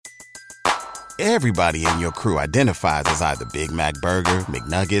Everybody in your crew identifies as either Big Mac Burger,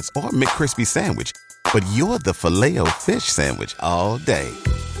 McNuggets, or McCrispy Sandwich. But you're the Filet-O-Fish Sandwich all day.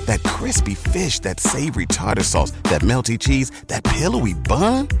 That crispy fish, that savory tartar sauce, that melty cheese, that pillowy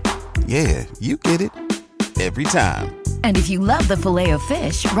bun. Yeah, you get it. Every time. And if you love the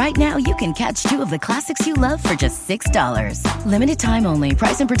Filet-O-Fish, right now you can catch two of the classics you love for just $6. Limited time only.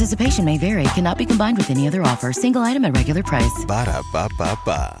 Price and participation may vary. Cannot be combined with any other offer. Single item at regular price.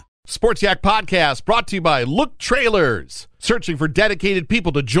 Ba-da-ba-ba-ba. Sports Yak Podcast brought to you by Look Trailers. Searching for dedicated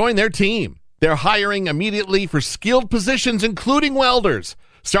people to join their team. They're hiring immediately for skilled positions, including welders,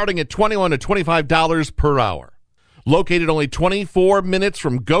 starting at $21 to $25 per hour. Located only 24 minutes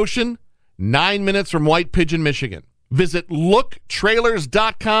from Goshen, 9 minutes from White Pigeon, Michigan. Visit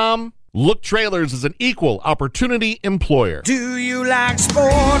looktrailers.com. Look Trailers is an equal opportunity employer. Do you like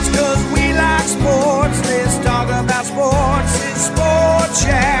sports? Because we like sports. Let's talk about sports. It's Sports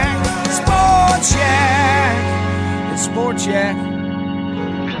Yak. Sports Yak. It's Sports Yak.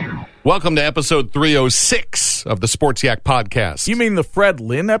 Welcome to episode 306 of the Sports Yak Podcast. You mean the Fred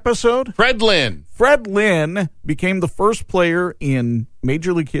Lynn episode? Fred Lynn. Fred Lynn became the first player in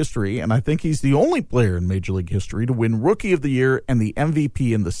Major League history, and I think he's the only player in Major League history to win Rookie of the Year and the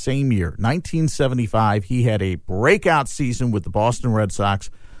MVP in the same year. 1975, he had a breakout season with the Boston Red Sox,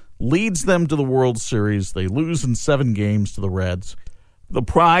 leads them to the World Series. They lose in 7 games to the Reds. The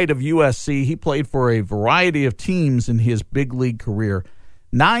pride of USC, he played for a variety of teams in his big league career.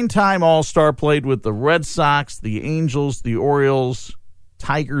 9-time All-Star, played with the Red Sox, the Angels, the Orioles,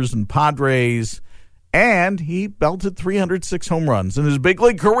 Tigers, and Padres, and he belted 306 home runs. In his big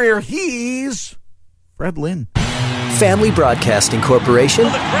league career, he's Fred Lynn. Family Broadcasting Corporation,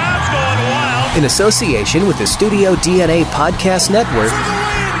 The crowd's going wild. in association with the Studio DNA Podcast Network,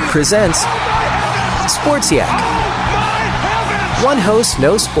 presents Sports Yak. One host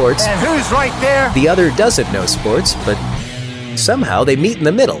knows sports, And who's right there? the other doesn't know sports, but somehow they meet in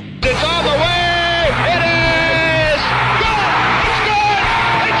the middle. It's on the way! It is! Good! It's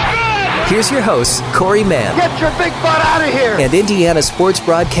good! It's good! Here's your hosts, Corey Mann Get your big butt out of here! and Indiana Sports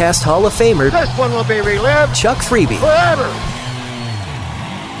Broadcast Hall of Famer This one will be relived Chuck Freeby. forever!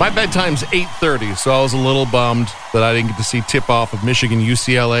 My bedtime's 8:30, so I was a little bummed that I didn't get to see tip-off of Michigan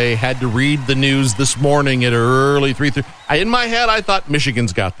UCLA. Had to read the news this morning at early 3:30. In my head, I thought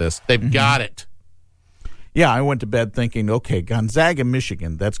Michigan's got this. They've got it. Yeah, I went to bed thinking, okay, Gonzaga,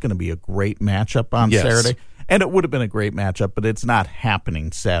 Michigan, that's going to be a great matchup on Yes. Saturday. And it would have been a great matchup, but it's not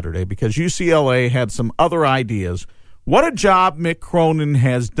happening Saturday because UCLA had some other ideas. What a job Mick Cronin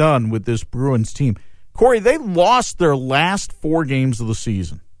has done with this Bruins team. Corey, they lost their last 4 games of the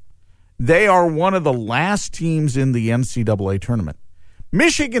season. They are one of the last teams in the NCAA tournament.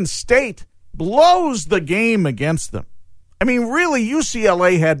 Michigan State blows the game against them. I mean, really,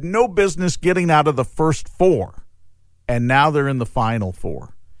 UCLA had no business getting out of the first 4, and now they're in the final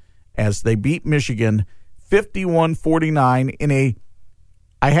 4 as they beat Michigan 51-49 in a,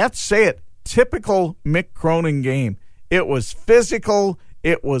 I have to say it, typical Mick Cronin game. It was physical.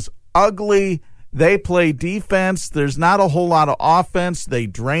 It was ugly. They play defense. There's not a whole lot of offense. They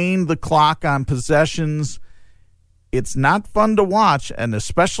drain the clock on possessions. It's not fun to watch, and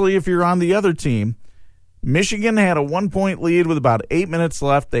especially if you're on the other team. Michigan had a 1-point lead with about 8 minutes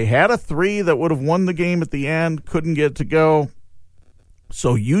left. They had a 3 that would have won the game at the end, couldn't get it to go.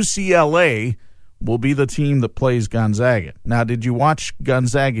 So UCLA will be the team that plays Gonzaga. Now, did you watch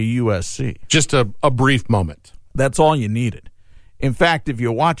Gonzaga USC? Just a brief moment. That's all you needed. In fact, if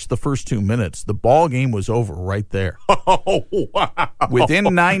you watch the first 2 minutes, the ball game was over right there. Oh, wow.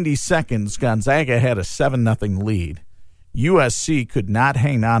 Within 90 seconds, Gonzaga had a 7-0 lead. USC could not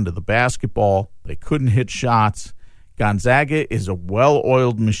hang on to the basketball. They couldn't hit shots. Gonzaga is a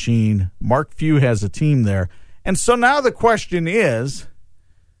well-oiled machine. Mark Few has a team there. And so now the question is,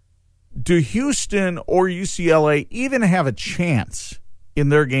 do Houston or UCLA even have a chance in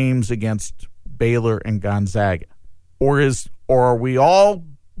their games against Baylor and Gonzaga? Or are we all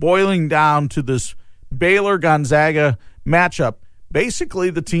boiling down to this Baylor-Gonzaga matchup? Basically,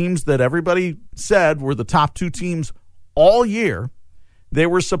 the teams that everybody said were the top 2 teams all year. They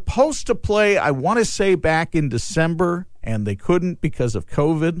were supposed to play, I want to say, back in December, and they couldn't because of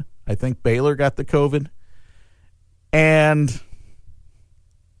COVID. I think Baylor got the COVID. And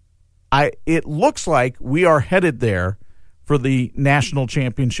it looks like we are headed there for the national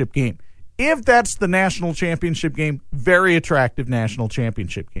championship game. If that's the national championship game, very attractive national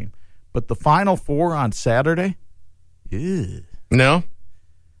championship game. But the Final Four on Saturday? Ew. No?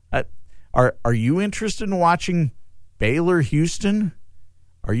 Are you interested in watching Baylor Houston?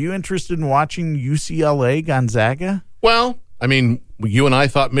 Are you interested in watching UCLA Gonzaga? Well, I mean, you and I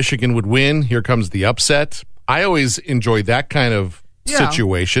thought Michigan would win. Here comes the upset. I always enjoy that kind of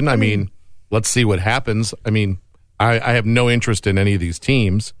situation. I mean, let's see what happens. I mean, I have no interest in any of these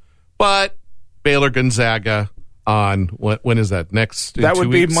teams, but Baylor Gonzaga on when is that? Next? That would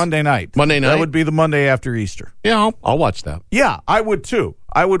be weeks? Monday night. Monday night? That would be the Monday after Easter. Yeah, I'll watch that. Yeah, I would too.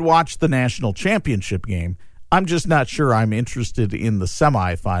 I would watch the national championship game. I'm just not sure I'm interested in the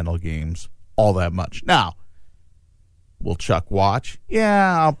semifinal games all that much. Now, will Chuck watch?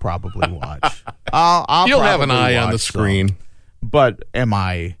 Yeah, I'll probably watch. I'll You'll have an probably eye on the watch screen. some. But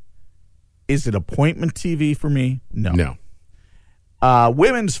is it appointment TV for me? No.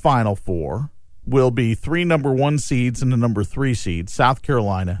 Women's Final Four will be 3 number 1 seeds and a number 3 seed. South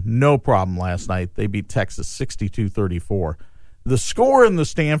Carolina, no problem last night. They beat Texas 62-34. The score in the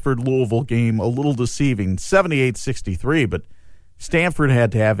Stanford-Louisville game, a little deceiving, 78-63, but Stanford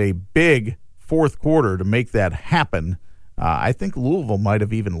had to have a big fourth quarter to make that happen. I think Louisville might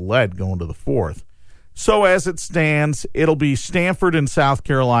have even led going to the fourth. So as it stands, it'll be Stanford and South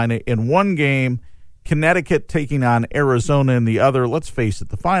Carolina in one game, Connecticut taking on Arizona in the other. Let's face it,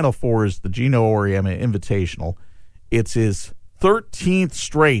 the Final Four is the Gino Auriemma Invitational. It's his 13th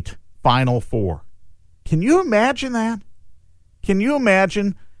straight Final Four. Can you imagine that? Can you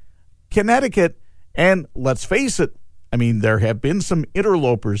imagine Connecticut? And let's face it, I mean, there have been some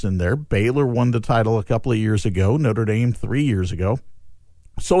interlopers in there. Baylor won the title a couple of years ago, Notre Dame 3 years ago.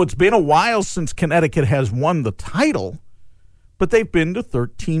 So it's been a while since Connecticut has won the title, but they've been to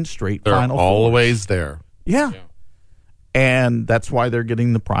 13 straight Final Fours. They're always there. Yeah. And that's why they're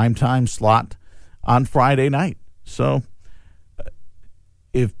getting the primetime slot on Friday night. So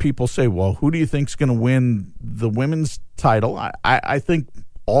if people say, well, who do you think's going to win the women's title? I think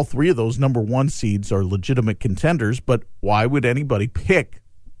all 3 of those number 1 seeds are legitimate contenders, but why would anybody pick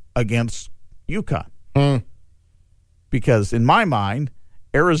against UConn? Because in my mind,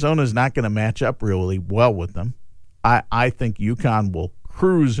 Arizona's not going to match up really well with them. I think UConn will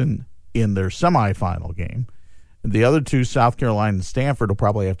cruise in their semifinal game. The other 2, South Carolina and Stanford, will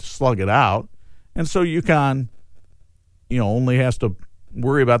probably have to slug it out. And so UConn, only has to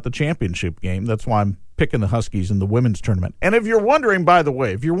worry about the championship game. That's why I'm picking the Huskies in the women's tournament. And if you're wondering, by the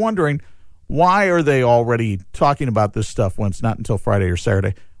way, why are they already talking about this stuff when it's not until Friday or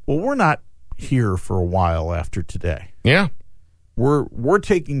Saturday? Well, we're not here for a while after today. Yeah. We're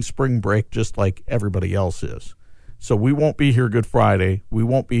taking spring break just like everybody else is. So we won't be here Good Friday. We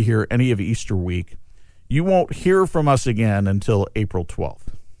won't be here any of Easter week. You won't hear from us again until April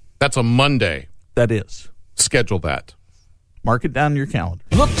 12th. That's a Monday. That is. Schedule that. Mark it down in your calendar.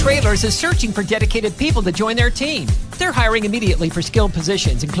 Look Trailers is searching for dedicated people to join their team. They're hiring immediately for skilled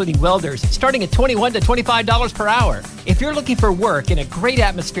positions, including welders, starting at $21 to $25 per hour. If you're looking for work in a great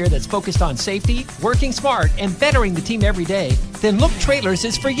atmosphere that's focused on safety, working smart, and bettering the team every day, then Look Trailers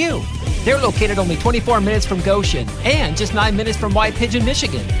is for you. They're located only 24 minutes from Goshen and just 9 minutes from White Pigeon,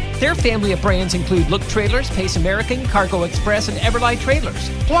 Michigan. Their family of brands include Look Trailers, Pace American, Cargo Express, and Everlight Trailers.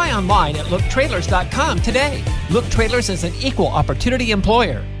 Apply online at looktrailers.com today. Look Trailers is an equal opportunity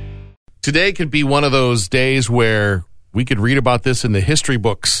employer. Today could be one of those days where we could read about this in the history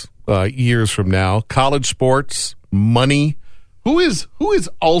books years from now. College sports, money. Who is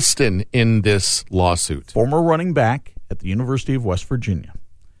Alston in this lawsuit? Former running back at the University of West Virginia.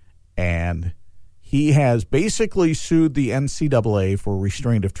 And he has basically sued the NCAA for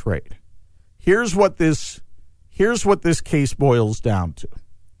restraint of trade. Here's what this case boils down to.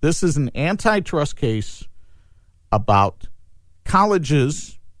 This is an antitrust case about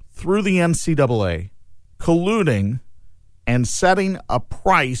colleges through the NCAA colluding and setting a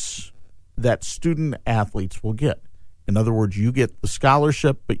price that student athletes will get. In other words, you get the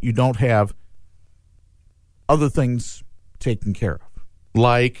scholarship, but you don't have other things taken care of.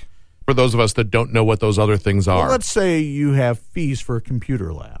 Like, for those of us that don't know what those other things are. Well, let's say you have fees for a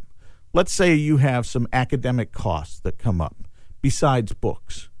computer lab. Let's say you have some academic costs that come up besides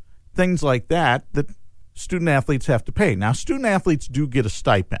books. Things like that student athletes have to pay. Now, student athletes do get a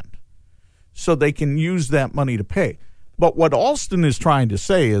stipend, so they can use that money to pay. But what Alston is trying to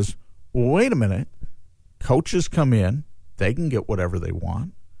say is, well, wait a minute. Coaches come in. They can get whatever they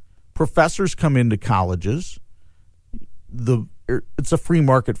want. Professors come into colleges. It's a free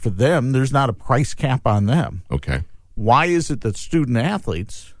market for them. There's not a price cap on them. Okay. Why is it that student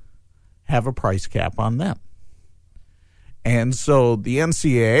athletes have a price cap on them? And so the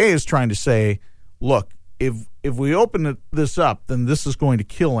NCAA is trying to say, look, if we open this up, then this is going to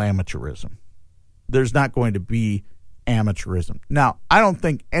kill amateurism. There's not going to be amateurism. Now, I don't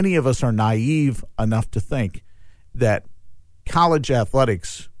think any of us are naive enough to think that college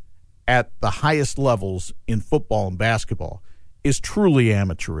athletics at the highest levels in football and basketball is truly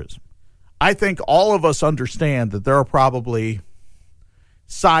amateurism. I think all of us understand that there are probably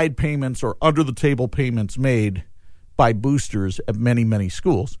side payments or under-the-table payments made by boosters at many, many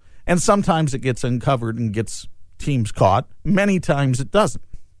schools. And sometimes it gets uncovered and gets teams caught. Many times it doesn't.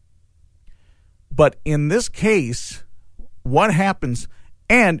 But in this case, what happens,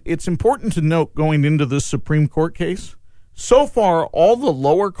 and it's important to note going into this Supreme Court case, so far all the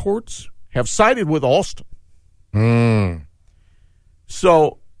lower courts have sided with Alston.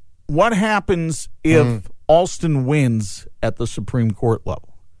 So what happens if Alston wins at the Supreme Court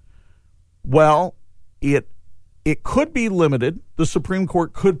level? Well, it could be limited. The Supreme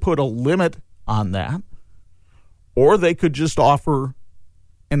Court could put a limit on that, or they could just offer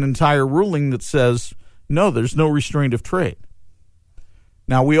an entire ruling that says, no, there's no restraint of trade.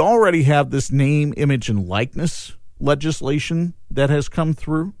 Now, we already have this name, image, and likeness legislation that has come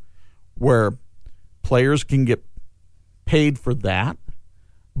through where players can get paid for that.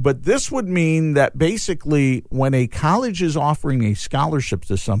 But this would mean that basically when a college is offering a scholarship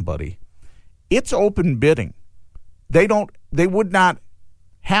to somebody, it's open bidding. They would not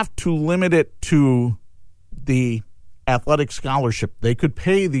have to limit it to the athletic scholarship. They could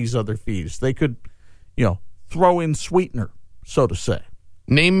pay these other fees. They could, throw in sweetener, so to say.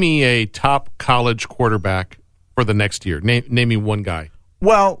 Name me a top college quarterback for the next year. Name me one guy.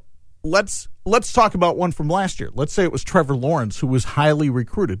 Well, let's talk about one from last year. Let's say it was Trevor Lawrence, who was highly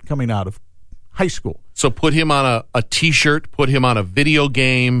recruited coming out of high school. So put him on a T-shirt, put him on a video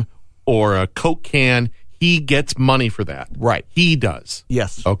game or a Coke can. He gets money for that. Right. He does.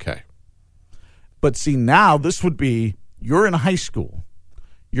 Yes. Okay. But see, now this would be, you're in high school.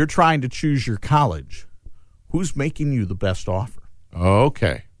 You're trying to choose your college. Who's making you the best offer?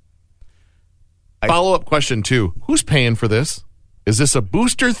 Okay. Follow-up question, too. Who's paying for this? Is this a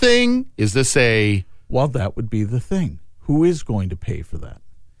booster thing? Is this a... Well, that would be the thing. Who is going to pay for that?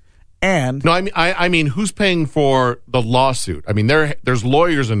 And... No, I mean, who's paying for the lawsuit? I mean, there's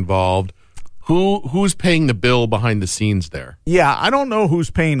lawyers involved. Who's paying the bill behind the scenes there? Yeah, I don't know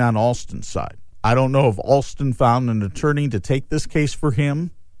who's paying on Alston's side. I don't know if Alston found an attorney to take this case for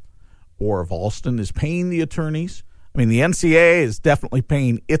him or if Alston is paying the attorneys. I mean, the NCAA is definitely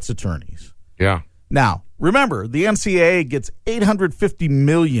paying its attorneys. Yeah. Now, remember, the NCAA gets $850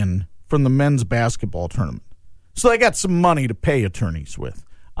 million from the men's basketball tournament. So they got some money to pay attorneys with.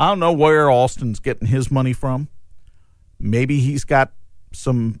 I don't know where Alston's getting his money from. Maybe he's got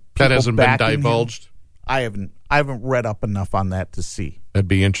some people that hasn't been backing divulged. him. I haven't read up enough on that to see. That'd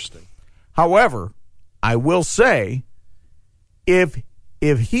be interesting. However, I will say, if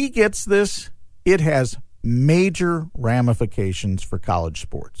he gets this, it has major ramifications for college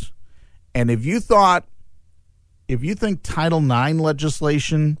sports. And if you think Title IX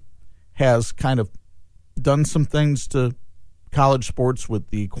legislation has kind of done some things to college sports with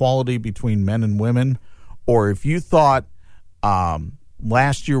the equality between men and women, or if you thought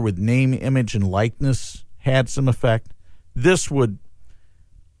last year with name, image, and likeness had some effect,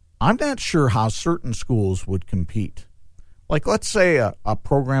 I'm not sure how certain schools would compete. Like, let's say a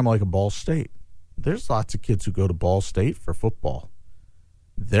program like a Ball State. There's lots of kids who go to Ball State for football.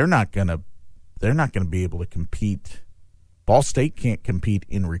 They're not gonna be able to compete. Ball State can't compete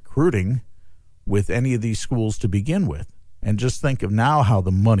in recruiting with any of these schools to begin with. And just think of now how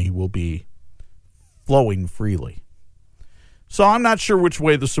the money will be flowing freely. So I'm not sure which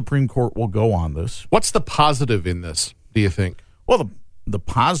way the Supreme Court will go on this. What's the positive in this, do you think? Well, the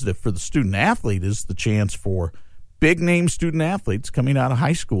positive for the student athlete is the chance for big-name student athletes coming out of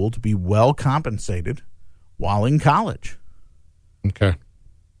high school to be well compensated while in college. Okay.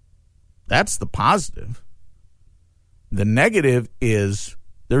 That's the positive. The negative is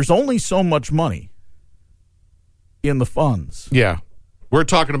there's only so much money in the funds. Yeah. We're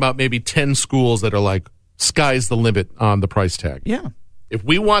talking about maybe 10 schools that are like, sky's the limit on the price tag. Yeah. If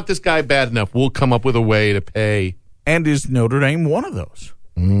we want this guy bad enough, we'll come up with a way to pay. And is Notre Dame one of those?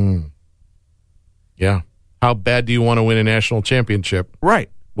 Yeah. How bad do you want to win a national championship? Right.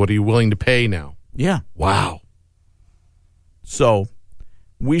 What are you willing to pay now? Yeah. Wow. So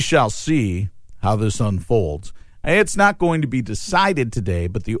we shall see how this unfolds. It's not going to be decided today,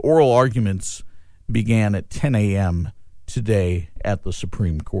 but the oral arguments began at 10 a.m. today at the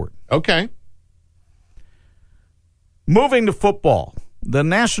Supreme Court. Okay. Moving to football, the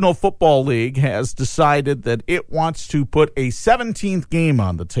National Football League has decided that it wants to put a 17th game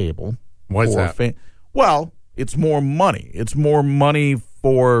on the table. Why is that? Well, it's more money. It's more money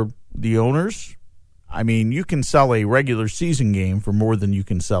for the owners. I mean, you can sell a regular season game for more than you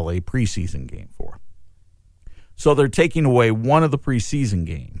can sell a preseason game for. So they're taking away one of the preseason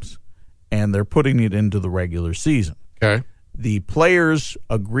games, and they're putting it into the regular season. Okay. The players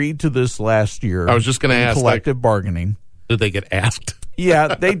agreed to this last year. I was just going to ask, collective bargaining. Did they get asked?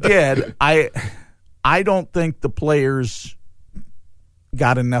 Yeah, they did. I don't think the players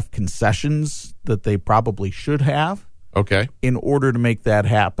got enough concessions that they probably should have. Okay. In order to make that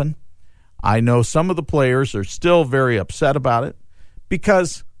happen. I know some of the players are still very upset about it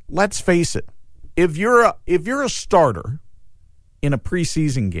because let's face it, if you're a starter in a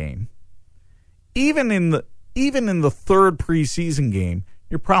preseason game, even in the third preseason game,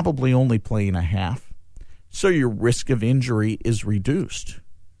 you're probably only playing a half. So your risk of injury is reduced.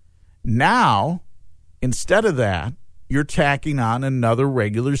 Now, instead of that, you're tacking on another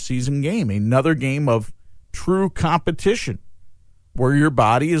regular season game, another game of true competition where your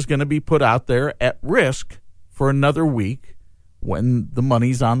body is going to be put out there at risk for another week when the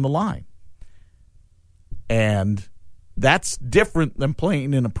money's on the line. And that's different than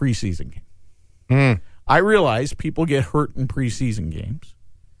playing in a preseason game. I realize people get hurt in preseason games,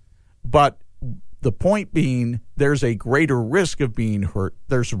 but the point being there's a greater risk of being hurt.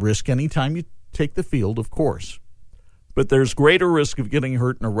 There's a risk anytime you take the field, of course. But there's greater risk of getting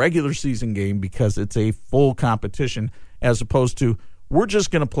hurt in a regular season game because it's a full competition as opposed to we're just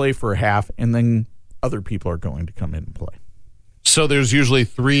going to play for a half and then other people are going to come in and play. So there's usually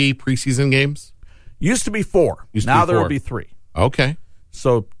 3 preseason games? Used to be 4. Now there will be 3. Okay.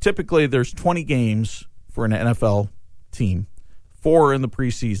 So typically there's 20 games for an NFL team, 4 in the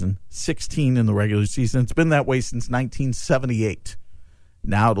preseason, 16 in the regular season. It's been that way since 1978.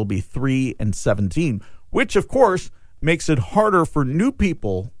 Now it'll be 3 and 17, which, of course, makes it harder for new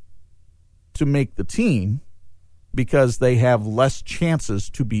people to make the team because they have less chances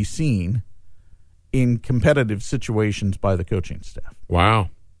to be seen in competitive situations by the coaching staff. Wow.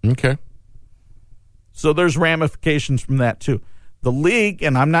 Okay. So there's ramifications from that, too. The league,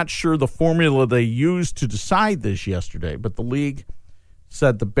 and I'm not sure the formula they used to decide this yesterday, but the league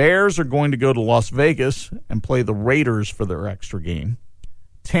said the Bears are going to go to Las Vegas and play the Raiders for their extra game.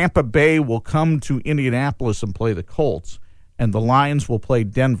 Tampa Bay will come to Indianapolis and play the Colts, and the Lions will play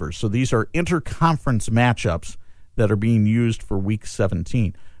Denver. So these are interconference matchups that are being used for Week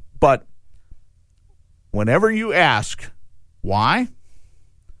 17. But whenever you ask why,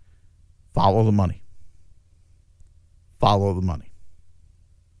 follow the money. Follow the money.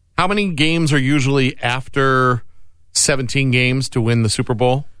 How many games are usually after 17 games to win the Super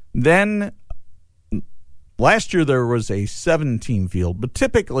Bowl? Then last year there was a 7-team field, but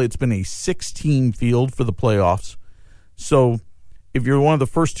typically it's been a 6-team field for the playoffs. So if you're one of the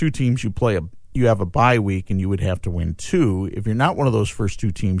first 2 teams, you have a bye week and you would have to win 2. If you're not one of those first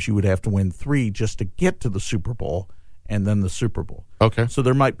 2 teams, you would have to win 3 just to get to the Super Bowl and then the Super Bowl. Okay. So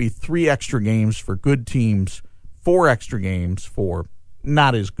there might be 3 extra games for good teams, 4 extra games for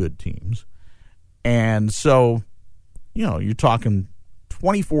not as good teams. And so, you're talking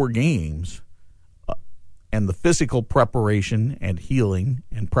 24 games and the physical preparation and healing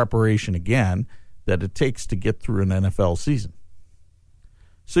and preparation again that it takes to get through an NFL season.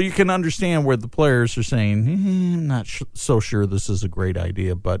 So you can understand where the players are saying, I'm not so sure this is a great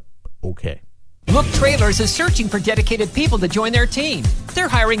idea, but okay. Look Trailers is searching for dedicated people to join their team. They're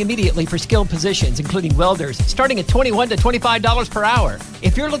hiring immediately for skilled positions, including welders, starting at $21 to $25 per hour.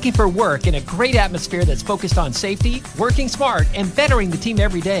 If you're looking for work in a great atmosphere that's focused on safety, working smart, and bettering the team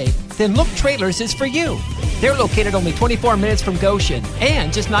every day, then Look Trailers is for you. They're located only 24 minutes from Goshen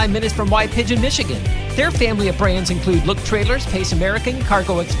and just 9 minutes from White Pigeon, Michigan. Their family of brands include Look Trailers, Pace American,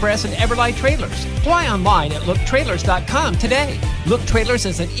 Cargo Express, and Everlight Trailers. Apply online at looktrailers.com today. Look Trailers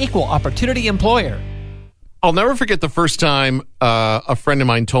is an equal opportunity employer. I'll never forget the first time a friend of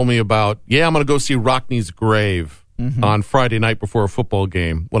mine told me about, I'm going to go see Rockney's grave on Friday night before a football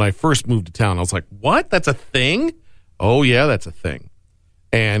game. When I first moved to town, I was like, what? That's a thing? Oh, yeah, that's a thing.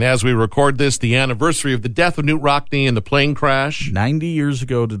 And as we record this, the anniversary of the death of Knute Rockne and the plane crash. 90 years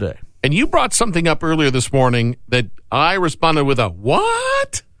ago today. And you brought something up earlier this morning that I responded with a,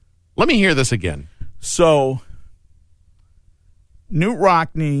 what? Let me hear this again. So, Knute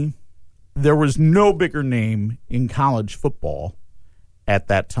Rockne, there was no bigger name in college football at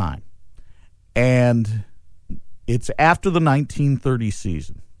that time. And it's after the 1930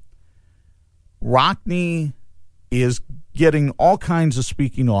 season. Rockne is getting all kinds of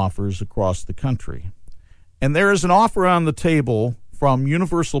speaking offers across the country. And there is an offer on the table from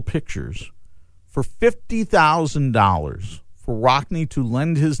Universal Pictures for $50,000 for Rockne to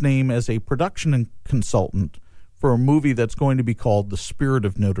lend his name as a production consultant for a movie that's going to be called The Spirit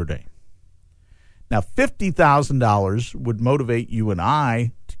of Notre Dame. Now, $50,000 would motivate you and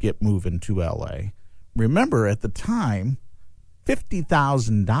I to get moving to L.A. Remember, at the time,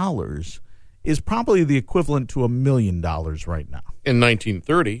 $50,000 is probably the equivalent to $1 million right now. In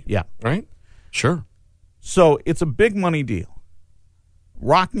 1930. Yeah. Right? Sure. So it's a big money deal.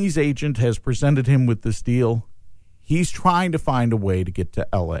 Rockne's agent has presented him with this deal. He's trying to find a way to get to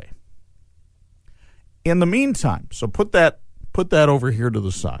L.A. In the meantime, so put that over here to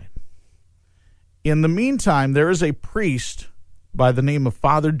the side. In the meantime, there is a priest by the name of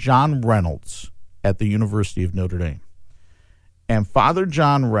Father John Reynolds at the University of Notre Dame. And Father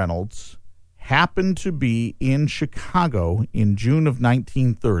John Reynolds happened to be in Chicago in June of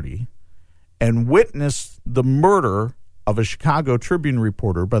 1930 and witnessed the murder of a Chicago Tribune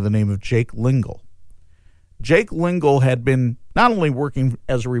reporter by the name of Jake Lingle. Jake Lingle had been not only working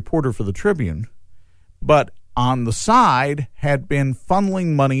as a reporter for the Tribune, but on the side had been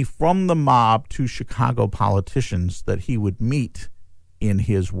funneling money from the mob to Chicago politicians that he would meet in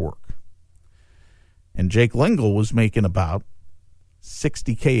his work. And Jake Lingle was making about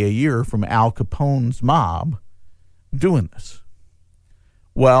 $60K a year from Al Capone's mob doing this.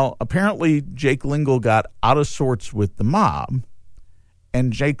 Well, apparently Jake Lingle got out of sorts with the mob,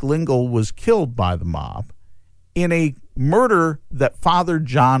 and Jake Lingle was killed by the mob in a murder that Father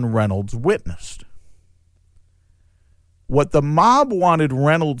John Reynolds witnessed. What the mob wanted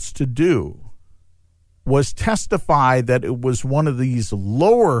Reynolds to do was testify that it was one of these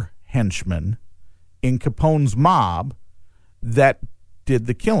lower henchmen in Capone's mob that did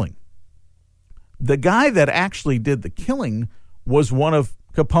the killing. The guy that actually did the killing was one of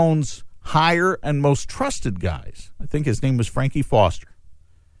Capone's higher and most trusted guys. I think his name was Frankie Foster.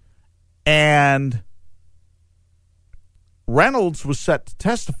 And Reynolds was set to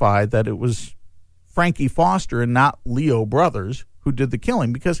testify that it was Frankie Foster and not Leo Brothers who did the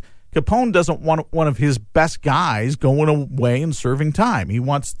killing, because Capone doesn't want one of his best guys going away and serving time. He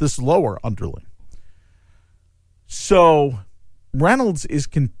wants this lower underling. So Reynolds is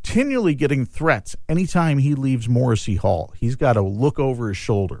continually getting threats anytime he leaves Morrissey Hall. He's got to look over his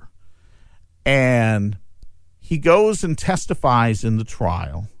shoulder. And he goes and testifies in the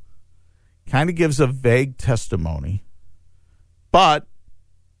trial, kind of gives a vague testimony, but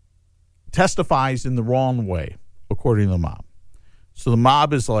testifies in the wrong way, according to the mob. So the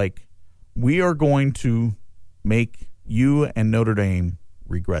mob is like, we are going to make you and Notre Dame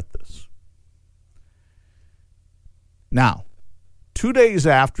regret this. Now, 2 days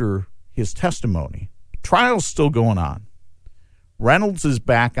after his testimony, trial's still going on. Reynolds is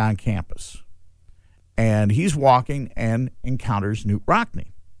back on campus, and he's walking and encounters Knute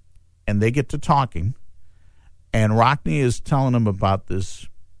Rockne. And they get to talking, and Rockne is telling him about this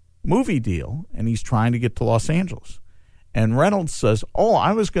movie deal, and he's trying to get to Los Angeles. And Reynolds says,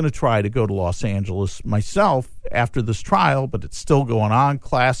 I was going to try to go to Los Angeles myself after this trial, but it's still going on.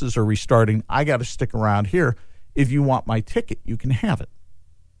 Classes are restarting. I got to stick around here. If you want my ticket, you can have it.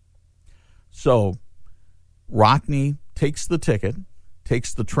 So Rockne takes the ticket,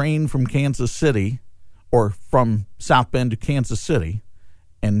 takes the train from Kansas City, or from South Bend to Kansas City,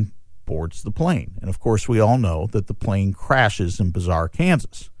 and boards the plane. And, of course, we all know that the plane crashes in Bizarre,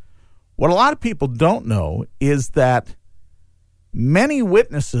 Kansas. What a lot of people don't know is that many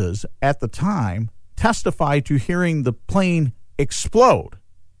witnesses at the time testified to hearing the plane explode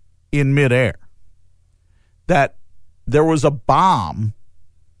in midair. That there was a bomb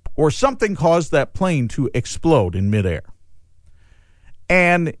or something caused that plane to explode in midair.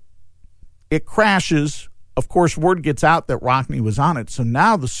 And it crashes. Of course, word gets out that Rockne was on it. So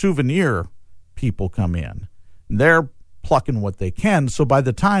now the souvenir people come in. They're plucking what they can. So by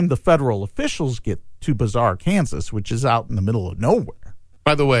the time the federal officials get to Bizarre, Kansas, which is out in the middle of nowhere.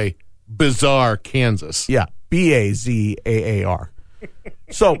 By the way, Bizarre, Kansas. Yeah, Bazaar.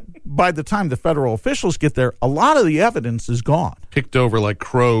 So by the time the federal officials get there, a lot of the evidence is gone. Picked over like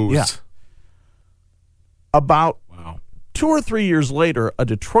crows. Yeah. About 2 or 3 years later, a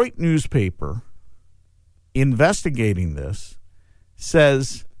Detroit newspaper investigating this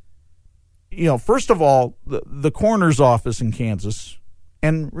says, first of all, the coroner's office in Kansas,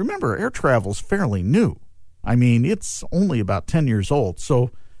 and remember, air travel's fairly new. I mean, it's only about 10 years old,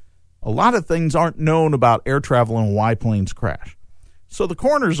 so a lot of things aren't known about air travel and why planes crash. So the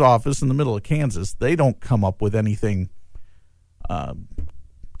coroner's office in the middle of Kansas, they don't come up with anything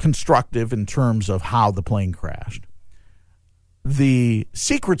constructive in terms of how the plane crashed. The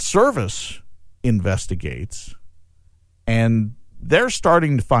Secret Service investigates, and they're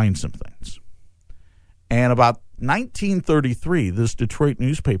starting to find some things. And about 1933, this Detroit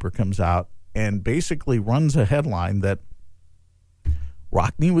newspaper comes out and basically runs a headline that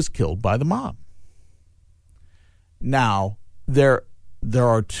Rockne was killed by the mob. Now, there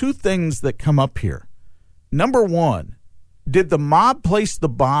are two things that come up here. Number one, Did the mob place the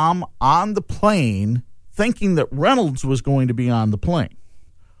bomb on the plane thinking that Reynolds was going to be on the plane?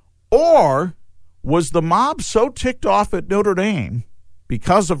 Or was the mob so ticked off at Notre Dame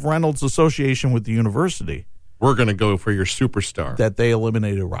because of Reynolds' association with the university? We're going to go for your superstar. That they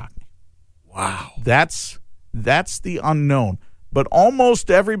eliminated Rockne. Wow. That's the unknown. But almost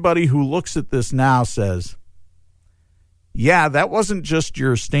everybody who looks at this now says, yeah, that wasn't just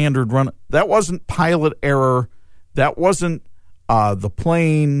your standard run. That wasn't pilot error. That wasn't the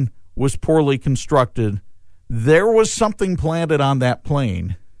plane was poorly constructed. There was something planted on that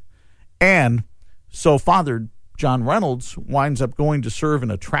plane. And so Father John Reynolds winds up going to serve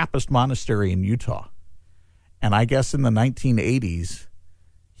in a Trappist monastery in Utah. And I guess in the 1980s,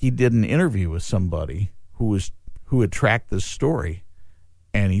 he did an interview with somebody who had tracked this story.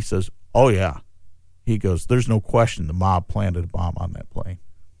 And he says, oh, yeah. He goes, there's no question the mob planted a bomb on that plane.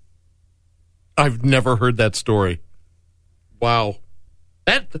 I've never heard that story. Wow.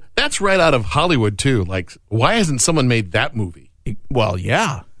 That's right out of Hollywood, too. Like, why hasn't someone made that movie? Well,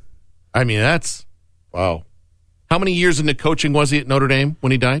 yeah. I mean, that's, wow. How many years into coaching was he at Notre Dame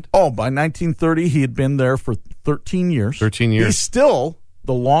when he died? Oh, by 1930, he had been there for 13 years. 13 years. He's still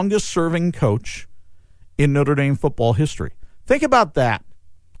the longest-serving coach in Notre Dame football history. Think about that,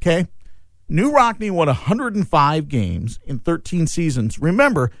 okay? New Rockne won 105 games in 13 seasons.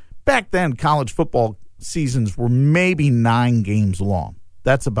 Remember, back then, college football seasons were maybe 9 games long.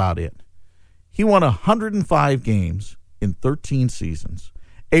 That's about it. He won 105 games in 13 seasons,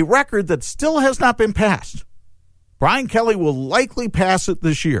 a record that still has not been passed. Brian Kelly will likely pass it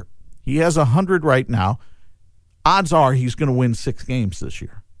this year. He has 100 right now. Odds are he's going to win 6 games this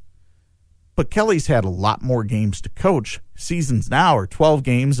year. But Kelly's had a lot more games to coach. Seasons now are 12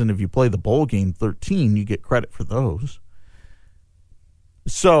 games, and if you play the bowl game 13, you get credit for those.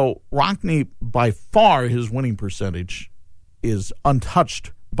 So Rockne, by far, his winning percentage is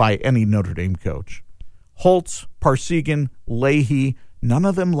untouched by any Notre Dame coach. Holtz, Parsegan, Leahy, none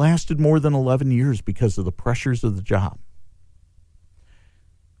of them lasted more than 11 years because of the pressures of the job.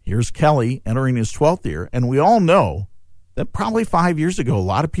 Here's Kelly entering his 12th year, and we all know that probably 5 years ago, a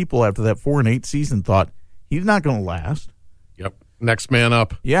lot of people after that 4-8 season thought he's not going to last. Yep. Next man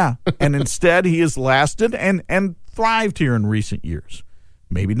up. Yeah. And instead he has lasted and thrived here in recent years.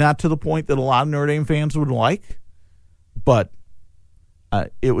 Maybe not to the point that a lot of Notre Dame fans would like, but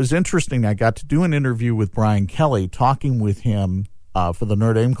it was interesting. I got to do an interview with Brian Kelly, talking with him for the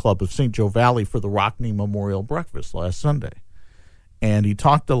Notre Dame Club of St. Joe Valley for the Rockne Memorial Breakfast last Sunday. And he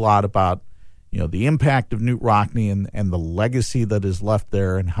talked a lot about, the impact of Knute Rockne and the legacy that is left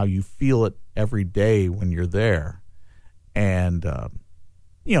there and how you feel it every day when you're there. And,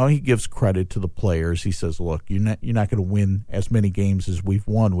 he gives credit to the players. He says, look, you're not going to win as many games as we've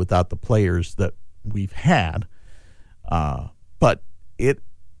won without the players that we've had. But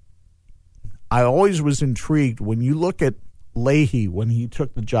I always was intrigued when you look at Leahy when he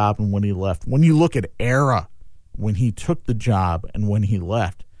took the job and when he left. When you look at Era when he took the job and when he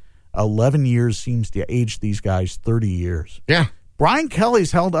left, 11 years seems to age these guys 30 years. Yeah. Brian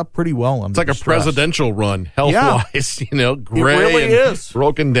Kelly's held up pretty well. It's like a presidential run, health-wise, gray it really and is.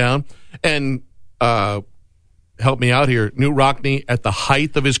 Broken down. And help me out here, Knute Rockne at the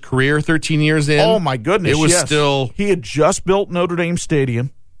height of his career, 13 years in. Oh, my goodness, it was still... He had just built Notre Dame Stadium.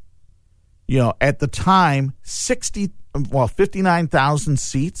 At the time, 59,000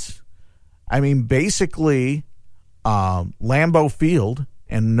 seats. I mean, basically, Lambeau Field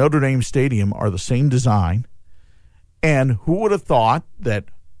and Notre Dame Stadium are the same design. And who would have thought that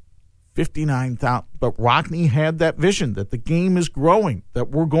 59,000, but Rockne had that vision that the game is growing,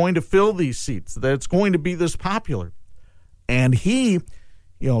 that we're going to fill these seats, that it's going to be this popular. And he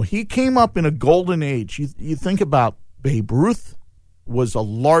came up in a golden age. You think about Babe Ruth was a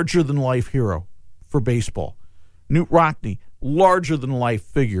larger-than-life hero for baseball. Knute Rockne, larger-than-life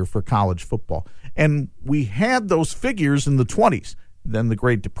figure for college football. And we had those figures in the 20s. Then the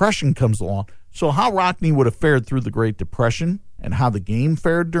Great Depression comes along. So how Rockne would have fared through the Great Depression and how the game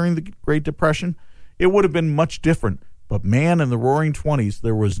fared during the Great Depression, it would have been much different. But, man, in the Roaring 20s,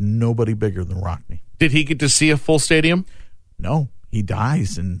 there was nobody bigger than Rockne. Did he get to see a full stadium? No. He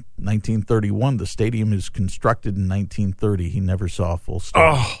dies in 1931. The stadium is constructed in 1930. He never saw a full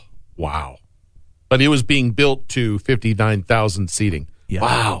stadium. Oh, wow. But it was being built to 59,000 seating. Yeah.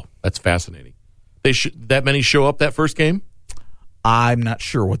 Wow. That's fascinating. That many show up that first game? I'm not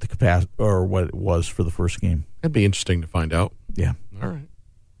sure what the capacity or what it was for the first game. It'd be interesting to find out. Yeah. All right.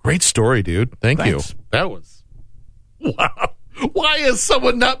 Great story, dude. Thanks you. That was... Wow. Why has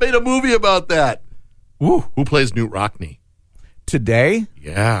someone not made a movie about that? Woo. Who plays Knute Rockne? Today?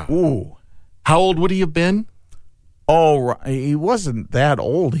 Yeah. Ooh. How old would he have been? Oh, he wasn't that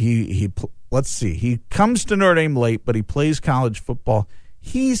old. Let's see. He comes to Notre Dame late, but he plays college football.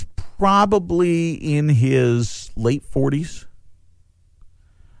 He's probably in his late 40s.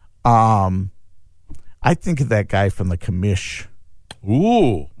 I think of that guy from the commish.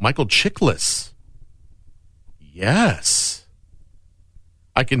 Ooh, Michael Chiklis. Yes.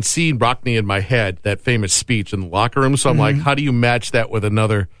 I can see Rockne in my head, that famous speech in the locker room. So I'm like, how do you match that with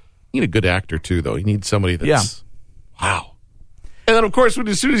another? You need a good actor, too, though. You need somebody that's, wow. And then, of course,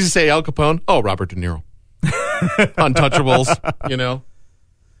 as soon as you say Al Capone, Robert De Niro. Untouchables, you know.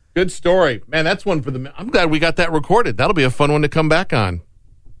 Good story. Man, that's one for the... I'm glad we got that recorded. That'll be a fun one to come back on.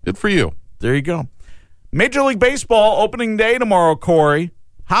 Good for you. There you go. Major League Baseball opening day tomorrow, Corey.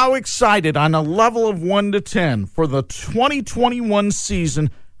 How excited on a level of 1 to 10 for the 2021 season?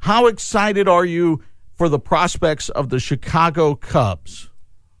 How excited are you for the prospects of the Chicago Cubs?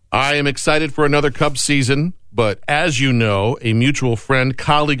 I am excited for another Cubs season, but as you know, a mutual friend,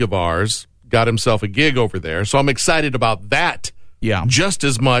 colleague of ours, got himself a gig over there. So I'm excited about that just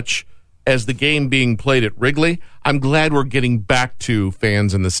as much as the game being played at Wrigley. I'm glad we're getting back to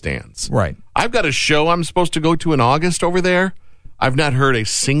fans in the stands. Right. I've got a show I'm supposed to go to in August over there. I've not heard a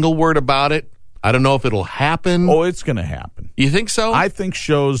single word about it. I don't know if it'll happen. Oh, it's going to happen. You think so? I think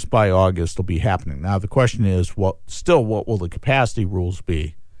shows by August will be happening. Now, the question is, what will the capacity rules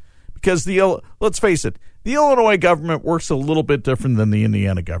be? Because let's face it, the Illinois government works a little bit different than the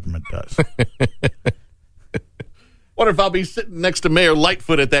Indiana government does. Wonder if I'll be sitting next to Mayor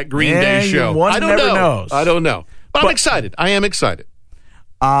Lightfoot at that Green Day show. One I don't never know. knows. I don't know. But I'm excited. I am excited.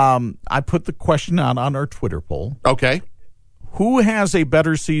 I put the question out on our Twitter poll. Okay. Who has a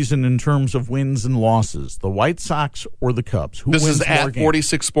better season in terms of wins and losses, the White Sox or the Cubs? Who this wins is more at games?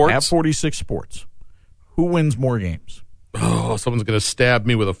 46 Sports? At 46 Sports. Who wins more games? Oh, someone's going to stab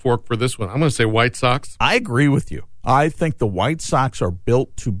me with a fork for this one. I'm going to say White Sox. I agree with you. I think the White Sox are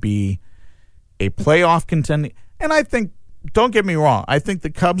built to be a playoff contending. And I think, don't get me wrong, I think the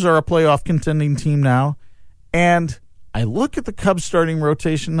Cubs are a playoff contending team now. And I look at the Cubs starting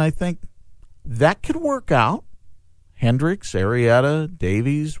rotation and I think that could work out. Hendricks, Arrieta,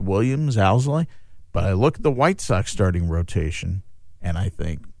 Davies, Williams, Owsley. But I look at the White Sox starting rotation and I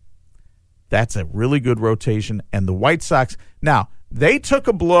think that's a really good rotation. And the White Sox, now, they took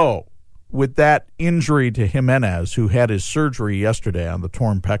a blow with that injury to Jimenez, who had his surgery yesterday on the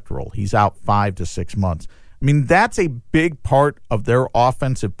torn pectoral. He's out 5 to 6 months. I mean, that's a big part of their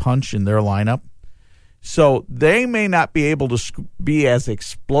offensive punch in their lineup. So they may not be able to be as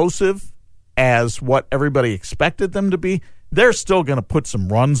explosive as what everybody expected them to be. They're still going to put some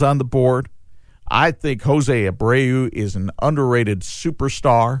runs on the board. I think Jose Abreu is an underrated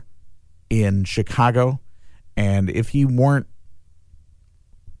superstar in Chicago. And if he weren't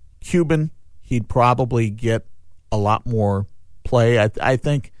Cuban, he'd probably get a lot more play. I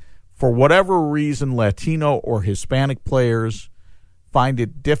think for whatever reason, Latino or Hispanic players find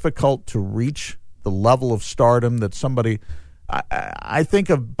it difficult to reach the level of stardom that somebody... I think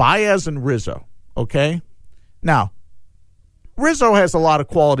of Baez and Rizzo, okay? Now, Rizzo has a lot of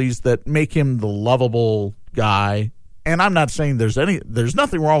qualities that make him the lovable guy, and I'm not saying there's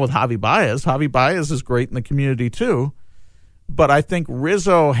nothing wrong with Javi Baez. Javi Baez is great in the community too, but I think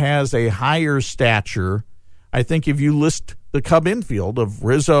Rizzo has a higher stature. I think if you list the Cub infield of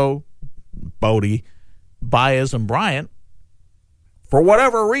Rizzo, Bodie, Baez, and Bryant, for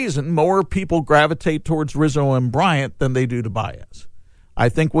whatever reason, more people gravitate towards Rizzo and Bryant than they do to Baez. I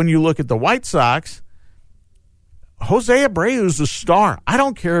think when you look at the White Sox, Jose Abreu is a star. I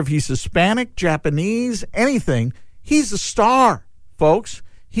don't care if he's Hispanic, Japanese, anything. He's a star, folks.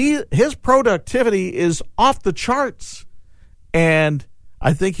 His productivity is off the charts. And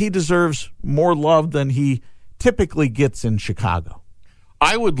I think he deserves more love than he typically gets in Chicago.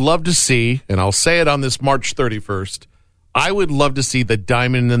 I would love to see, and I'll say it on this March 31st, I would love to see the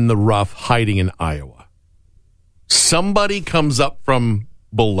diamond in the rough hiding in Iowa. Somebody comes up from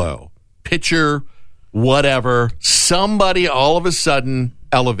below, pitcher, whatever, somebody all of a sudden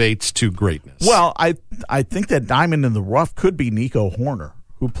elevates to greatness. Well, I think that diamond in the rough could be Nico Horner,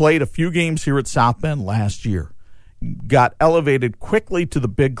 who played a few games here at South Bend last year, got elevated quickly to the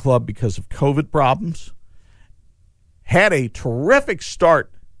big club because of COVID problems, had a terrific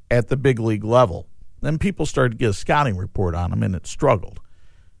start at the big league level. Then people started to get a scouting report on him, and it struggled.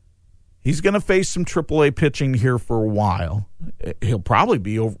 He's going to face some AAA pitching here for a while. He'll probably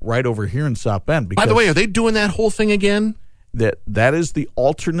be right over here in South Bend. By the way, are they doing that whole thing again? That is the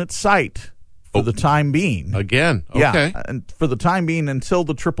alternate site for the time being. Again? Okay. Yeah, and for the time being until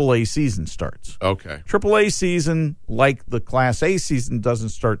the AAA season starts. Okay. AAA season, like the Class A season, doesn't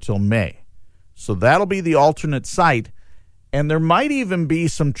start till May. So that'll be the alternate site. And there might even be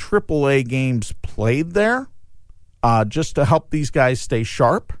some AAA games played there just to help these guys stay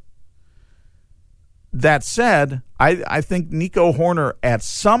sharp. That said, I think Nico Horner at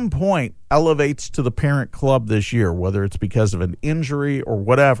some point elevates to the parent club this year, whether it's because of an injury or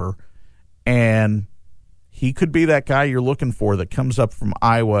whatever. And he could be that guy you're looking for that comes up from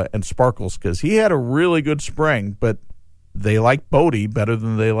Iowa and sparkles, because he had a really good spring, but they like Bodie better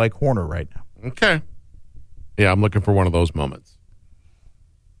than they like Horner right now. Okay. Yeah, I'm looking for one of those moments.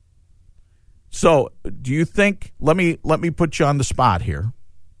 So do you think, let me put you on the spot here.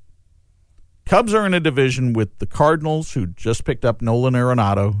 Cubs are in a division with the Cardinals, who just picked up Nolan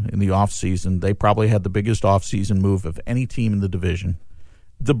Arenado in the offseason. They probably had the biggest offseason move of any team in the division.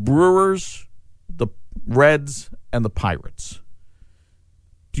 The Brewers, the Reds, and the Pirates.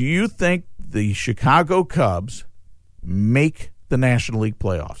 Do you think the Chicago Cubs make the National League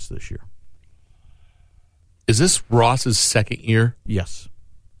playoffs this year? Is this Ross's second year? Yes.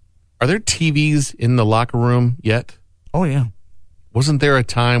 Are there TVs in the locker room yet? Oh, yeah. Wasn't there a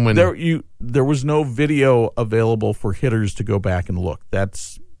time when there was no video available for hitters to go back and look?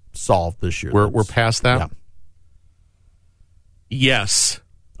 That's solved this year. We're past that? Yeah. Yes.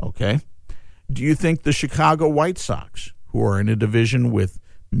 Okay. Do you think the Chicago White Sox, who are in a division with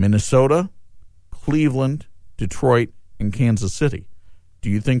Minnesota, Cleveland, Detroit, and Kansas City, do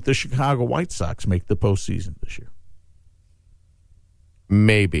you think the Chicago White Sox make the postseason this year?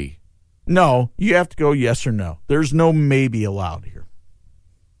 Maybe. No, you have to go yes or no. There's no maybe allowed here.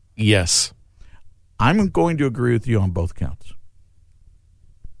 Yes. I'm going to agree with you on both counts.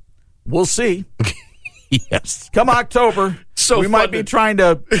 We'll see. Yes. Come October, we might be trying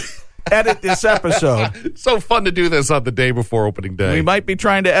to edit this episode. So fun to do this on the day before opening day. We might be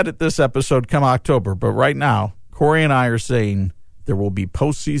trying to edit this episode come October, but right now, Corey and I are saying there will be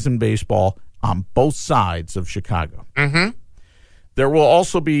postseason baseball on both sides of Chicago. Mm-hmm. There will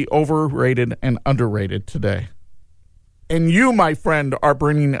also be overrated and underrated today. And you, my friend, are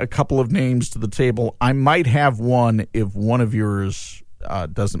bringing a couple of names to the table. I might have one if one of yours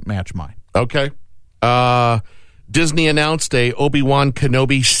doesn't match mine. Okay. Disney announced a Obi-Wan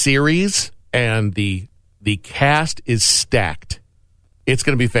Kenobi series, and the cast is stacked. It's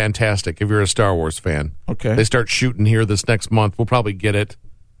going to be fantastic if you're a Star Wars fan. Okay. They start shooting here this next month. We'll probably get it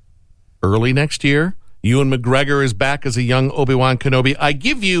early next year. Ewan McGregor is back as a young Obi-Wan Kenobi. I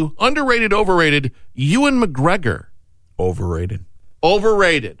give you underrated, overrated, Ewan McGregor. Overrated.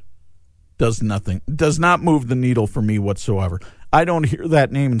 Overrated. Does nothing. Does not move the needle for me whatsoever. I don't hear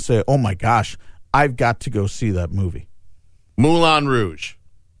that name and say, oh my gosh, I've got to go see that movie. Moulin Rouge.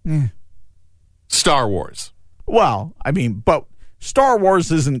 Star Wars. Well, I mean, but Star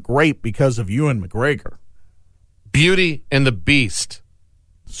Wars isn't great because of Ewan McGregor. Beauty and the Beast.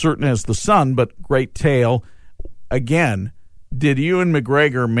 Certain as the sun, but great tale. Again, did Ewan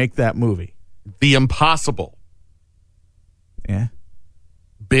McGregor make that movie? The Impossible. Yeah.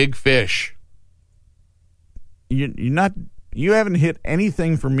 Big Fish. You haven't hit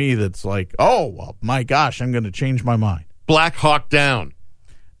anything for me that's like, oh, well, my gosh, I'm going to change my mind. Black Hawk Down.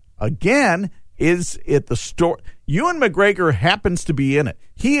 Again, is it the story? Ewan McGregor happens to be in it.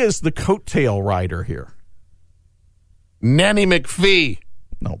 He is the coattail rider here. Nanny McPhee.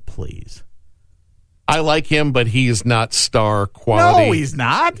 No, please. I like him, but he is not star quality. No, he's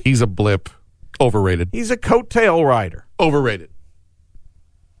not. He's a blip. Overrated. He's a coattail rider. Overrated.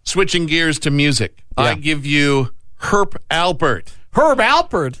 Switching gears to music. Yeah. I give you Herb Alpert. Herb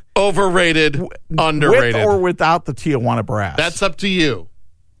Alpert. Overrated, underrated. With or without the Tijuana Brass? That's up to you.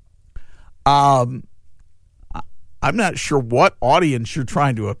 I'm not sure what audience you're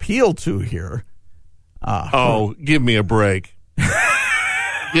trying to appeal to here. Give me a break.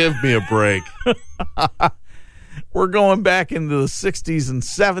 Give me a break. We're going back into the 60s and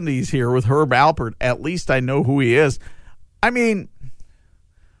 70s here with Herb Alpert. At least I know who he is. I mean,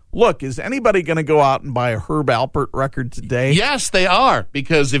 look, is anybody going to go out and buy a Herb Alpert record today? Yes, they are.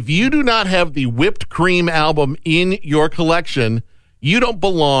 Because if you do not have the Whipped Cream album in your collection, you don't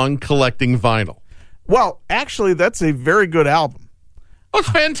belong collecting vinyl. Well, actually, that's a very good album. Oh, it's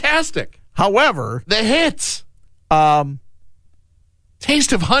fantastic. However, the hits.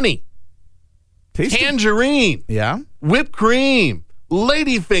 Taste of Honey. Tangerine. Yeah. Whipped Cream.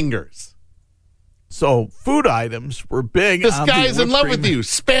 Ladyfingers. So food items were big. This Guy's in Love with You.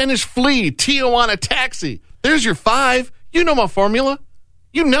 Spanish Flea. Tijuana Taxi. There's your 5. You know my formula.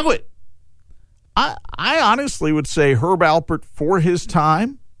 You know it. I honestly would say Herb Alpert, for his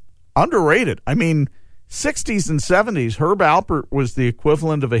time, underrated. I mean, 60s and 70s, Herb Alpert was the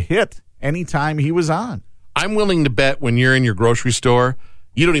equivalent of a hit anytime he was on. I'm willing to bet when you're in your grocery store,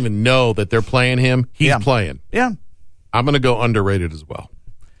 You don't even know that they're playing him. He's playing. Yeah. I'm going to go underrated as well.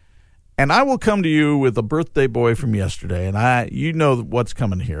 And I will come to you with a birthday boy from yesterday, and you know what's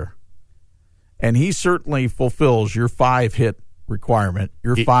coming here. And he certainly fulfills your 5-hit requirement,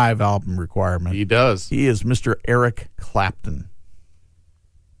 your 5-album requirement. He does. He is Mr. Eric Clapton.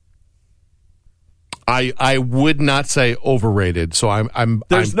 I would not say overrated. So I'm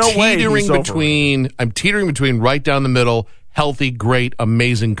teetering between right down the middle, healthy, great,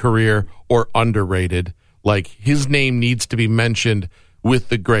 amazing career, or underrated. Like, his name needs to be mentioned with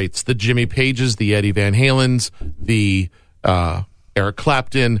the greats, the Jimmy Pages, the Eddie Van Halens, the Eric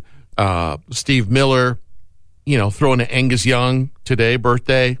Clapton, Steve Miller. You know, throw in Angus Young today,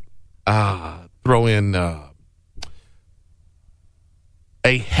 birthday. Throw in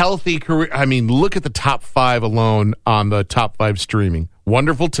a healthy career. I mean, look at the top 5 alone on the top 5 streaming.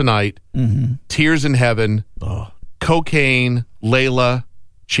 Wonderful Tonight, Tears in Heaven, Cocaine, Layla,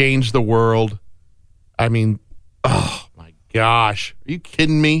 Change the World. I mean, oh my gosh. Are you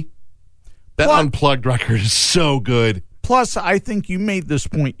kidding me? That Unplugged record is so good. Plus, I think you made this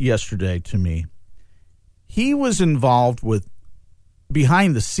point yesterday to me. He was involved with,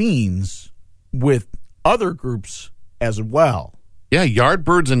 behind the scenes, with other groups as well. Yeah,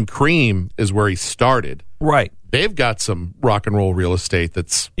 Yardbirds and Cream is where he started. Right. They've got some rock and roll real estate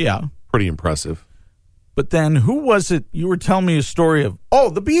that's pretty impressive. But then who was it? You were telling me a story of,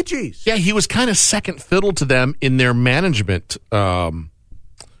 the Bee Gees. Yeah, he was kind of second fiddle to them in their management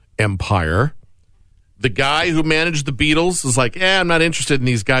empire. The guy who managed the Beatles was like, I'm not interested in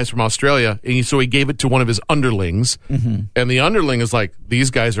these guys from Australia. And so he gave it to one of his underlings. Mm-hmm. And the underling is like,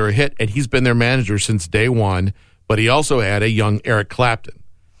 these guys are a hit. And he's been their manager since day one. But he also had a young Eric Clapton.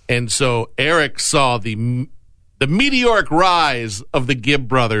 And so Eric saw the meteoric rise of the Gibb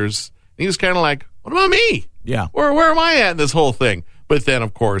brothers. And he was kind of like, what about me? Yeah. Where am I at in this whole thing? But then,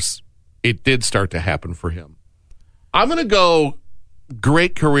 of course, it did start to happen for him. I'm going to go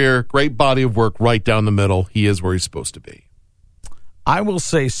great career, great body of work right down the middle. He is where he's supposed to be. I will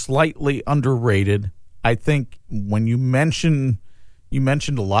say slightly underrated. I think when you mentioned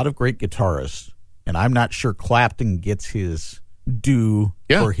a lot of great guitarists, and I'm not sure Clapton gets his due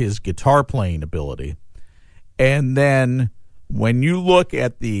for his guitar playing ability. And then when you look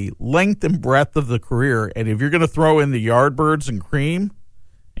at the length and breadth of the career, and if you're going to throw in the Yardbirds and Cream,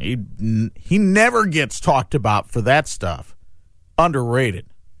 he never gets talked about for that stuff. Underrated.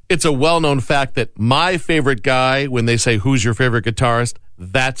 It's a well-known fact that my favorite guy, when they say, who's your favorite guitarist,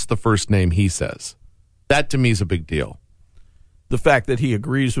 that's the first name he says. That, to me, is a big deal. The fact that he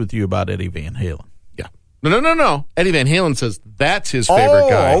agrees with you about Eddie Van Halen. Yeah. No. Eddie Van Halen says that's his favorite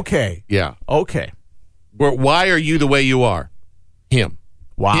guy. Oh, okay. Yeah. Okay. Why are you the way you are? Him.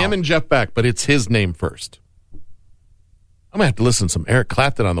 Wow. Him and Jeff Beck, but it's his name first. I'm going to have to listen to some Eric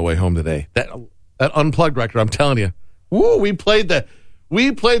Clapton on the way home today. That Unplugged record, I'm telling you. Woo, we played that in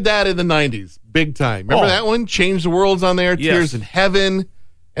the 90s, big time. Remember that one? Change the World's on there, yes. Tears in Heaven,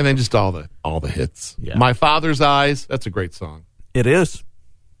 and then just all the hits. Yeah. My Father's Eyes, that's a great song. It is.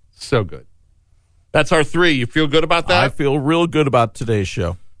 So good. That's our 3. You feel good about that? I feel real good about today's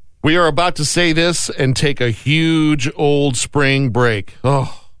show. We are about to say this and take a huge old spring break.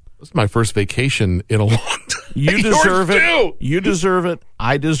 Oh, this is my first vacation in a long time. You deserve it. Too. You deserve it.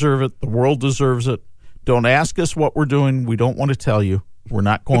 I deserve it. The world deserves it. Don't ask us what we're doing. We don't want to tell you. We're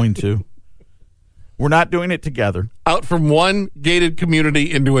not going to. We're not doing it together. Out from one gated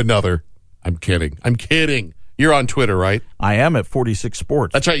community into another. I'm kidding. You're on Twitter, right? I am at 46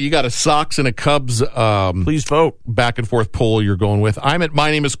 Sports. That's right. You got a Sox and a Cubs please vote back and forth poll you're going with. I'm at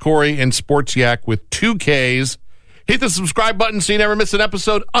My Name is Corey and Sports Yak with 2 Ks. Hit the subscribe button so you never miss an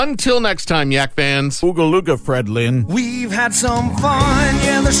episode. Until next time, Yak fans. Ooga Luga, Fred Lynn. We've had some fun,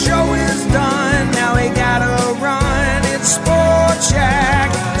 yeah, the show is done. Now we gotta run. It's Sports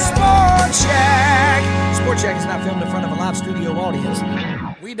Yak. Sports Yak. Sports Yak is not filmed in front of a live studio audience.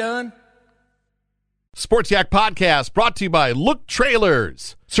 We done? Sports Yak Podcast brought to you by Look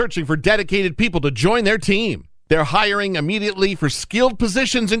Trailers. Searching for dedicated people to join their team. They're hiring immediately for skilled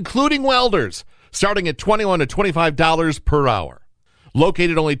positions, including welders, starting at $21 to $25 per hour.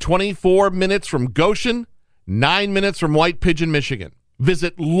 Located only 24 minutes from Goshen, 9 minutes from White Pigeon, Michigan.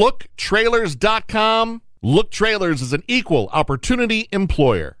 Visit looktrailers.com. Look Trailers is an equal opportunity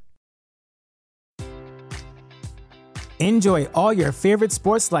employer. Enjoy all your favorite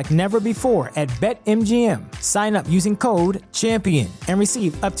sports like never before at BetMGM. Sign up using code CHAMPION and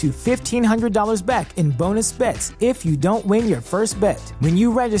receive up to $1,500 back in bonus bets if you don't win your first bet. When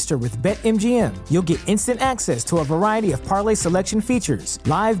you register with BetMGM, you'll get instant access to a variety of parlay selection features,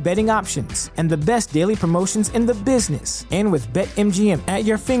 live betting options, and the best daily promotions in the business. And with BetMGM at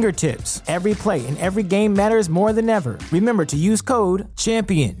your fingertips, every play and every game matters more than ever. Remember to use code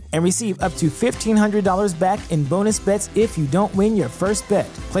CHAMPION and receive up to $1,500 back in bonus bets if you don't win your first bet.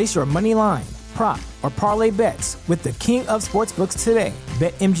 Place your money line, prop, or parlay bets with the king of sportsbooks today.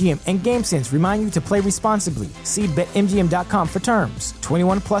 BetMGM and GameSense remind you to play responsibly. See BetMGM.com for terms.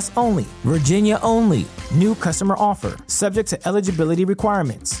 21 plus only. Virginia only. New customer offer. Subject to eligibility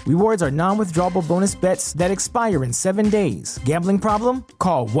requirements. Rewards are non-withdrawable bonus bets that expire in 7 days. Gambling problem?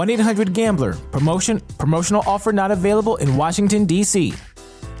 Call 1-800-GAMBLER. Promotional offer not available in Washington, D.C.